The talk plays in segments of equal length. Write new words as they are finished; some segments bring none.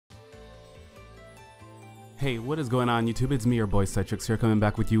Hey, what is going on YouTube? It's me, your boy Psytrix here, coming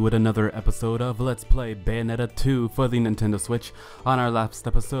back with you with another episode of Let's Play Bayonetta 2 for the Nintendo Switch. On our last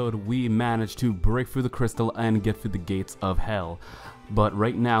episode, we managed to break through the crystal and get through the gates of hell. But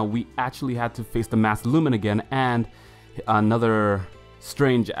right now, we actually had to face the Masked Lumen again and another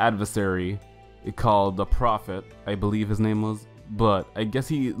strange adversary called the Prophet, I believe his name was. But I guess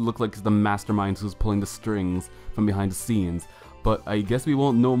he looked like the mastermind who's pulling the strings from behind the scenes. But I guess we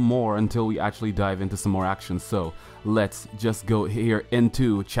won't know more until we actually dive into some more action, so let's just go here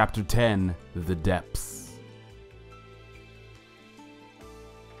into Chapter 10, The Depths.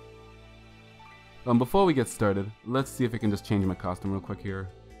 Before we get started, let's see if I can just change my costume real quick here.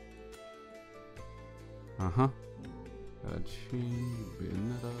 Gotta change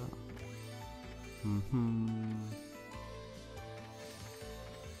Bayonetta.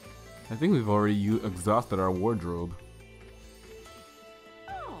 I think we've already exhausted our wardrobe.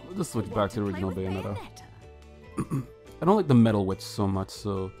 We'll just switch back to the original Bayonetta. I don't like the Metal Witch so much,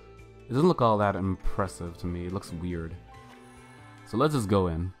 so it doesn't look all that impressive to me. It looks weird. So let's just go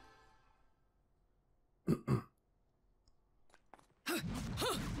in.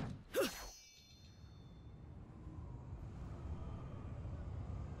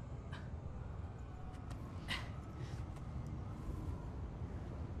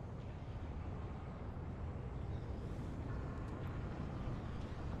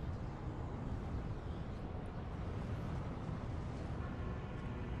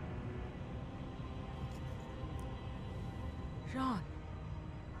 Jeanne.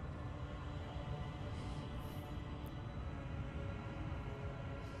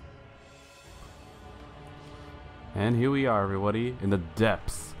 And here we are, everybody, in the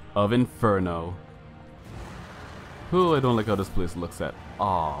depths of Inferno. Ooh, I don't like how this place looks at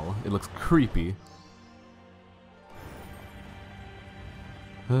all. It looks creepy.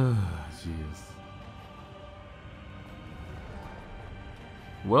 Jeez.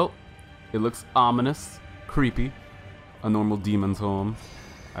 Well, it looks ominous, creepy. A normal demon's home,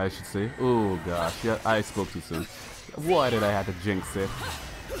 I should say. Oh gosh, yeah, I spoke too soon. Why did I have to jinx it?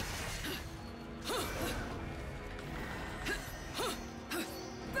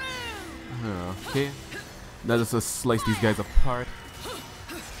 Okay, now let's just slice these guys apart.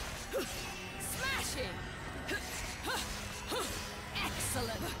 Smashing.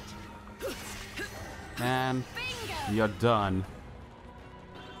 Excellent. And you're done.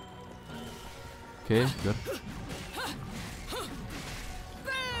 Okay, good.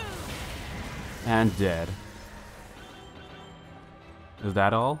 And dead. Is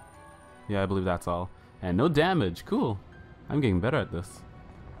that all? Yeah, I believe that's all. And no damage. Cool. I'm getting better at this.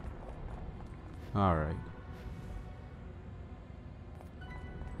 Alright.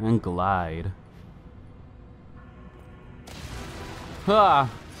 And glide. Ah!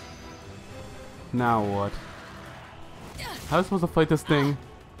 Now what? How am I supposed to fight this thing?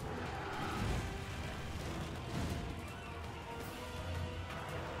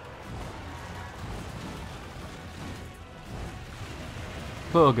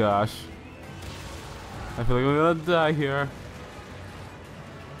 Oh gosh. I feel like I'm gonna die here.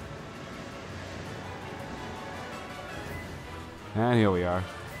 And here we are.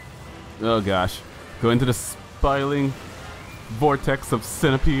 Oh gosh. Go into the spiraling vortex of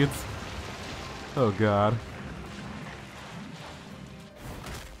centipedes. Oh god.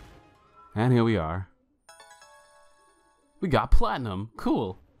 And here we are. We got platinum.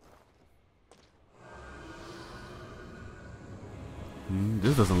 Cool.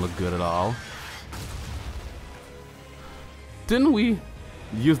 This doesn't look good at all. Didn't we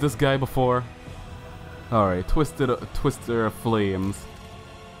use this guy before? Alright, Twister of Flames.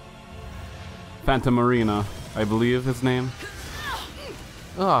 Phantom Marina, I believe his name.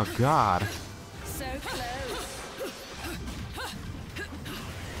 Oh god. So close.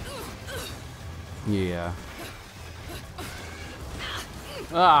 Yeah.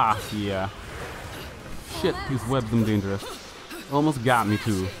 Ah, yeah. Shit, these webs are dangerous. Almost got me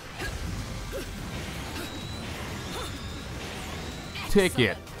too. Take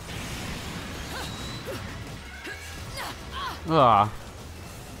it. Ah.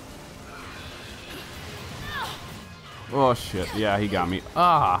 Oh shit, yeah, he got me.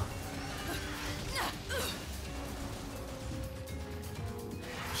 Ah.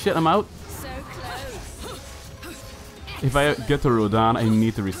 Shit, I'm out. So close. If I get to Rodan, I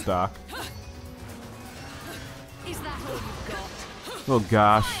need to restock. Is that all you've got? Oh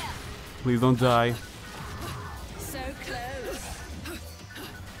gosh. Please don't die. So close.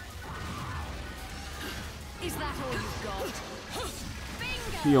 Is that all you've got?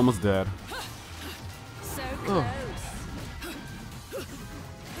 Bingo. He almost dead. So close.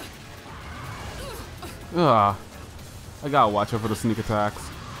 Ugh. I gotta watch out for the sneak attacks.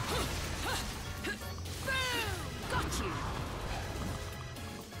 Got you.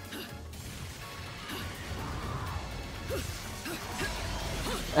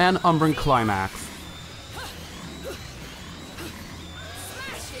 And Umbran Climax.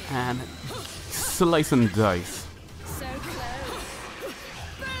 And slice and dice. So close.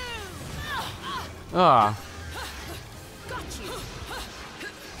 Ah. Got you.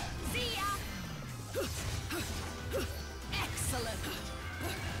 See ya. Excellent.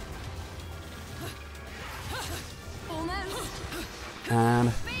 Almost.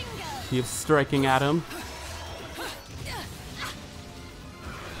 And Bingo. keep striking at him.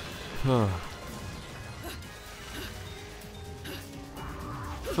 Ugh.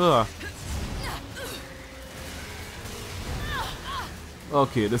 Ugh.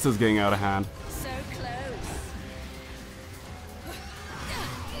 Okay, this is getting out of hand. So close.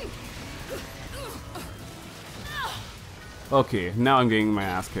 Okay, now I'm getting my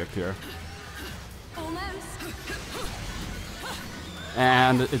ass kicked here. Almost.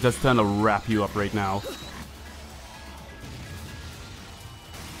 And it just trying to wrap you up right now.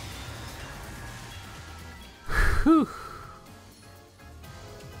 Whew.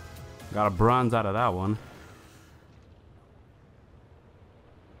 Got a bronze out of that one.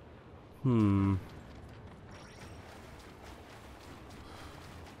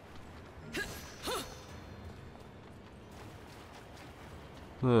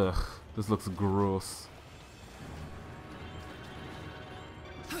 Ugh, this looks gross.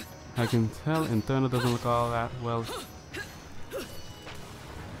 I can tell Inferno doesn't look all that well.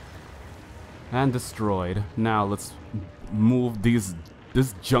 And destroyed. Now let's move this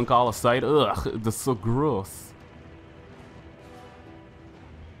junk all aside. Ugh, this is so gross.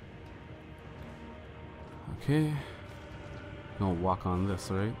 Okay. Gonna walk on this,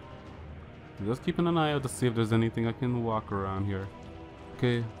 right? Just keeping an eye out to see if there's anything I can walk around here.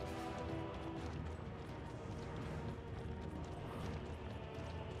 Okay.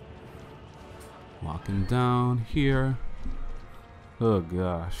 Walking down here. Oh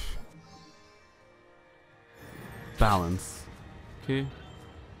gosh. Balance. Okay.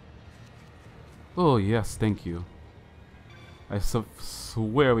 Oh yes, thank you. I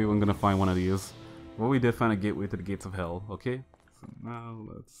swear we weren't gonna find one of these. Well, we did find a gateway to the gates of hell. Okay. So now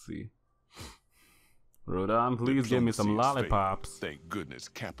let's see. Rodon, please give me some lollipops. Thank goodness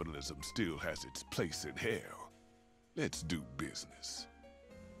capitalism still has its place in hell. Let's do business.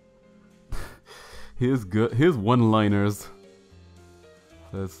 Here's one-liners.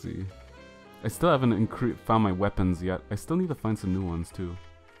 Let's see. I still haven't found my weapons yet. I still need to find some new ones too.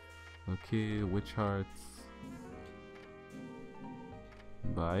 Okay, witch hearts.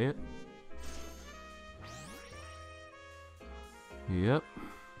 Buy it. Yep.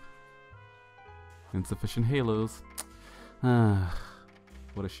 Insufficient halos. Ah,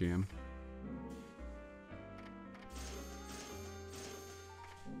 what a shame.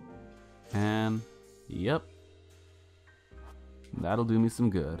 And yep, that'll do me some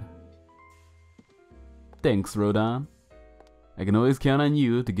good. Thanks, Rodon. I can always count on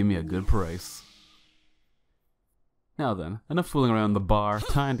you to give me a good price. Now then, enough fooling around the bar.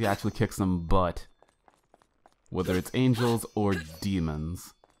 Time to actually kick some butt. Whether it's angels or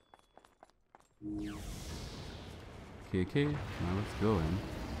demons. Okay, now let's go in.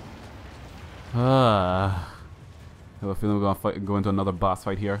 I have a feeling we're gonna go into another boss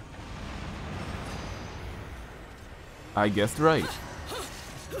fight here. I guessed right.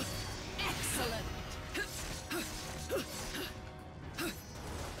 Excellent.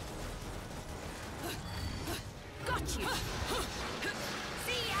 Got you.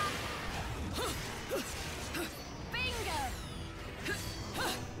 See ya. Bingo.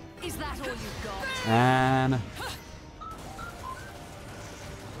 Is that all you've got? And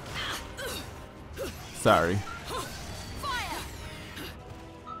sorry. Fire.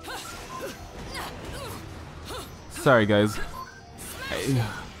 Sorry, guys. Hey.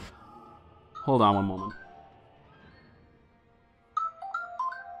 Hold on one moment.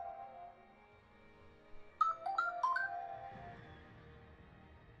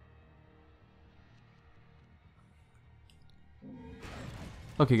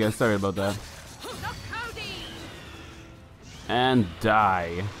 Okay, guys, sorry about that. And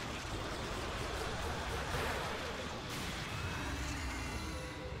die.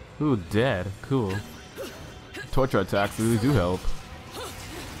 Ooh, dead. Cool. Torture attacks really do help.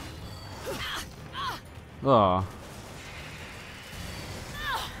 Ugh.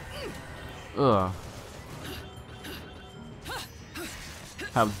 Ugh.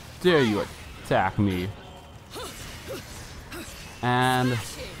 How dare you attack me? And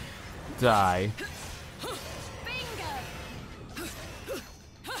die.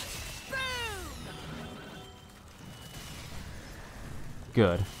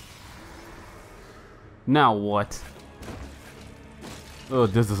 Good. Now what? Oh,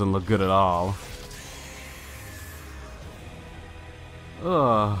 this doesn't look good at all.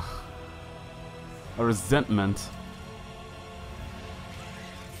 Ugh. A resentment.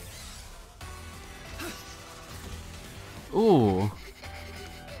 Ooh.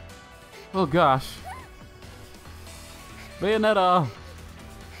 Oh gosh. Bayonetta!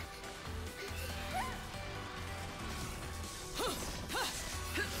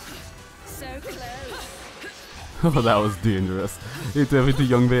 So close. Oh, that was dangerous. It's everything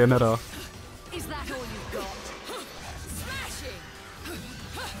young Bayonetta. Is that all you've got? Smashing!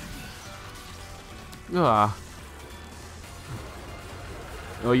 Ah.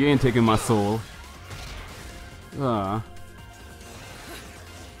 Oh, you ain't taking my soul. Ah.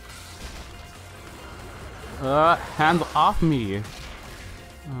 Hands off me.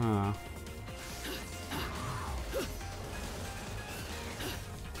 Ah.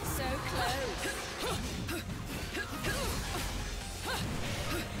 So close.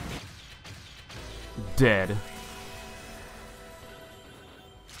 Dead.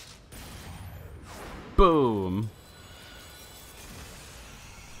 Boom.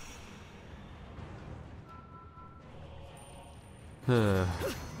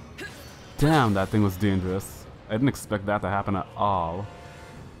 Damn, that thing was dangerous. I didn't expect that to happen at all.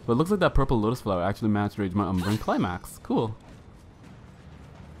 But it looks like that purple lotus flower actually managed to reach my Umbran climax. Cool.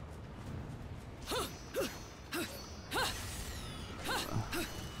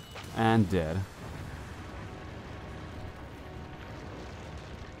 And dead.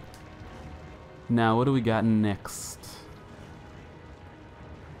 Now, what do we got next?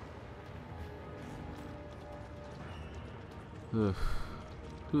 Ugh.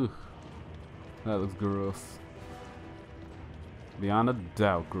 Whew. That looks gross. Beyond a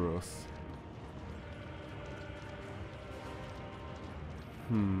doubt, gross.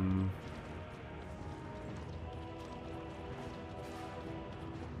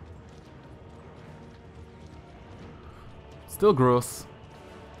 Still gross.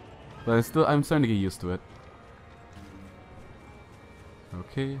 But I'm starting to get used to it.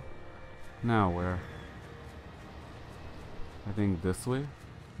 Okay. Now where? I think this way?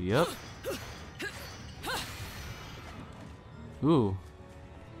 Yep. Ooh.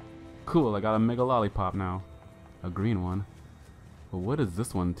 Cool, I got a mega lollipop now. A green one. But where does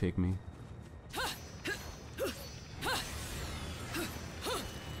this one take me?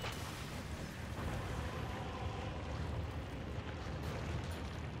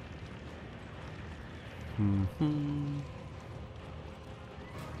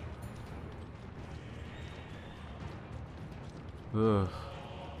 Ugh.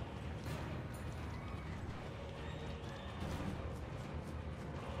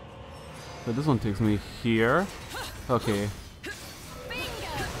 So this one takes me here. Okay.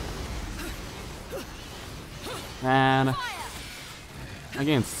 And I'm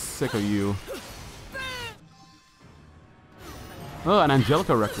getting sick of you. Oh, an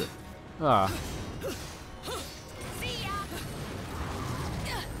Angelica record. Ah.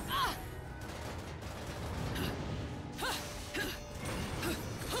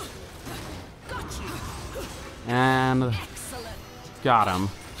 And Excellent. got him.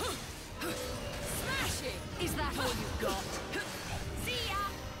 Smashing. Is that all you've got? See ya.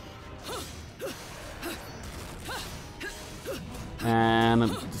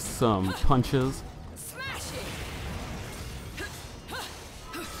 And some punches. Smashing.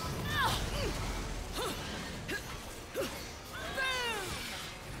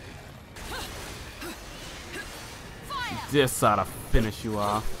 Fire. This ought to finish you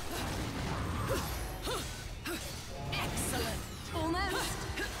off. Excellent. Almost.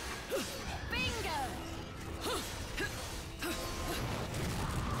 Bingo.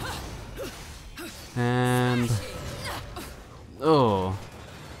 And oh,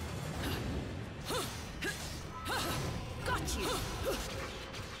 Got you.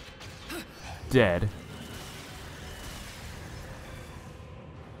 dead.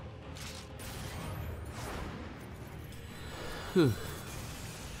 Whew.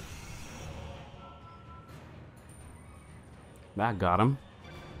 That got him.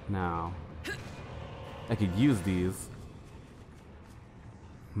 Now, I could use these.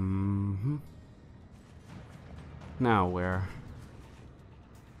 Now where?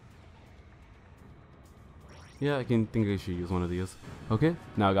 Yeah, I think I should use one of these. Okay,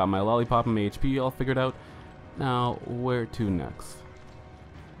 now I got my lollipop and my HP all figured out. Now, where to next?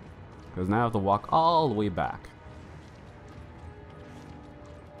 Because now I have to walk all the way back.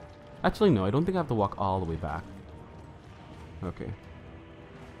 Actually, no, I don't think I have to walk all the way back. Okay.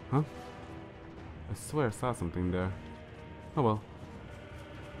 Huh? I swear I saw something there. Oh well.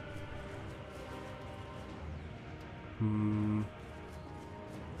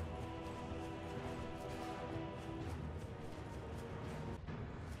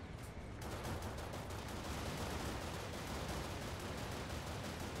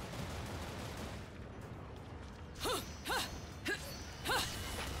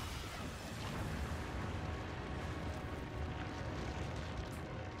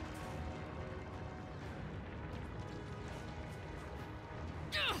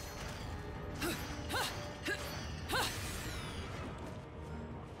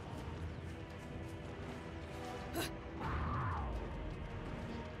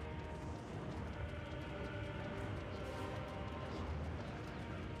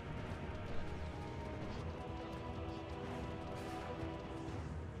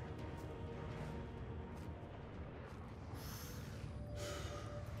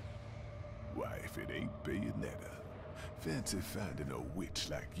 Why, if it ain't Bayonetta, fancy finding a witch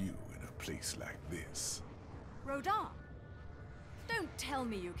like you in a place like this. Rodin, don't tell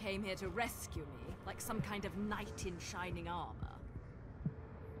me you came here to rescue me, like some kind of knight in shining armor.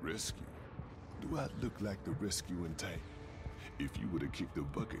 Rescue? Do I look like the rescuing type? If you would've kicked the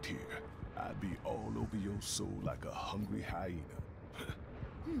bucket here, I'd be all over your soul like a hungry hyena.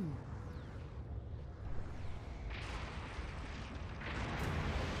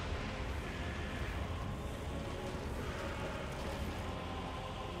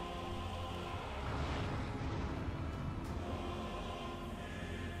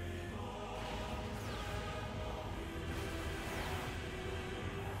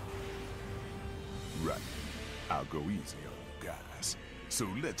 Right. I'll go easy on you guys. So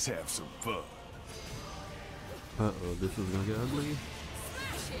let's have some fun. Uh-oh, this is gonna get ugly.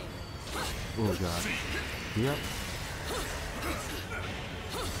 Oh god. Yep.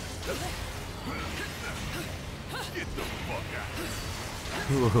 Get the fuck out.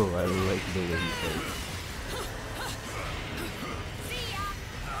 Whoa, I like the way he plays.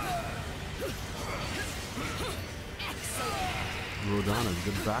 Rodana's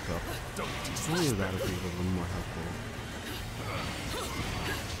good backup. Only his attitude was a little more helpful.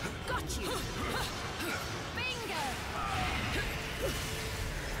 Got you! Bingo!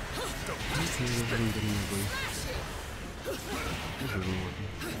 This is getting ugly. This isn't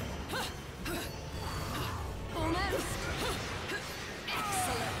working. Almost!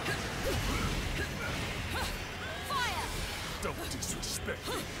 Excellent! Fire! Don't disrespect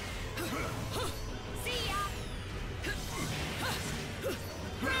me. See ya!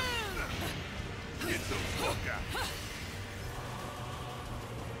 Get the fuck out.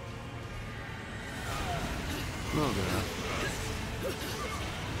 Oh god.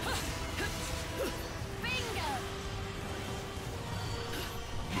 Bingo!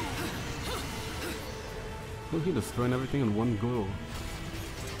 Look, he's destroying everything in one go.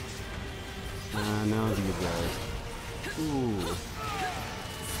 Now these guys. Ooh.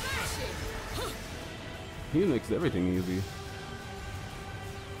 He makes everything easy.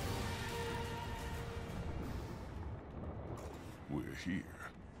 We're here.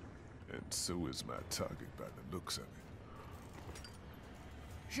 And so is my target by the looks of it.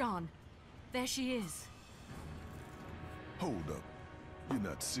 Jeanne, there she is. Hold up. You're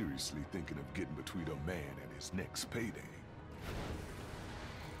not seriously thinking of getting between a man and his next payday.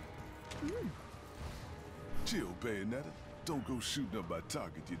 Chill, Bayonetta. Don't go shooting up my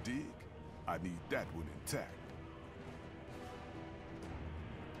target, you dig? I need that one intact.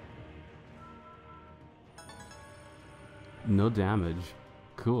 No damage.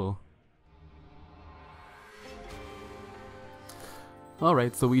 Cool.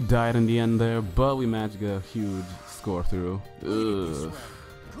 Alright, so we died in the end there, but we managed to get a huge score through. Ugh.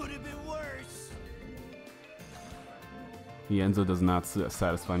 Could have been worse. Yenzo does not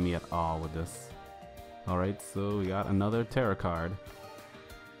satisfy me at all with this. Alright, so we got another terror card.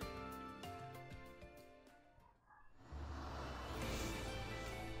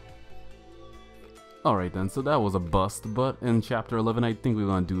 Alright then, so that was a bust, but in chapter 11 I think we're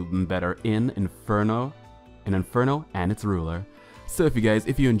gonna do better in Inferno and its ruler. So if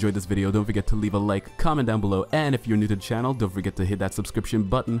you enjoyed this video, don't forget to leave a like, comment down below, and if you're new to the channel, don't forget to hit that subscription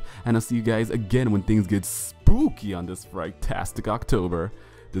button, and I'll see you guys again when things get spooky on this frightastic October.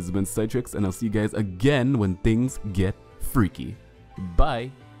 This has been Psytrix, and I'll see you guys again when things get freaky.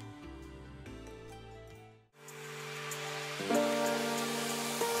 Bye!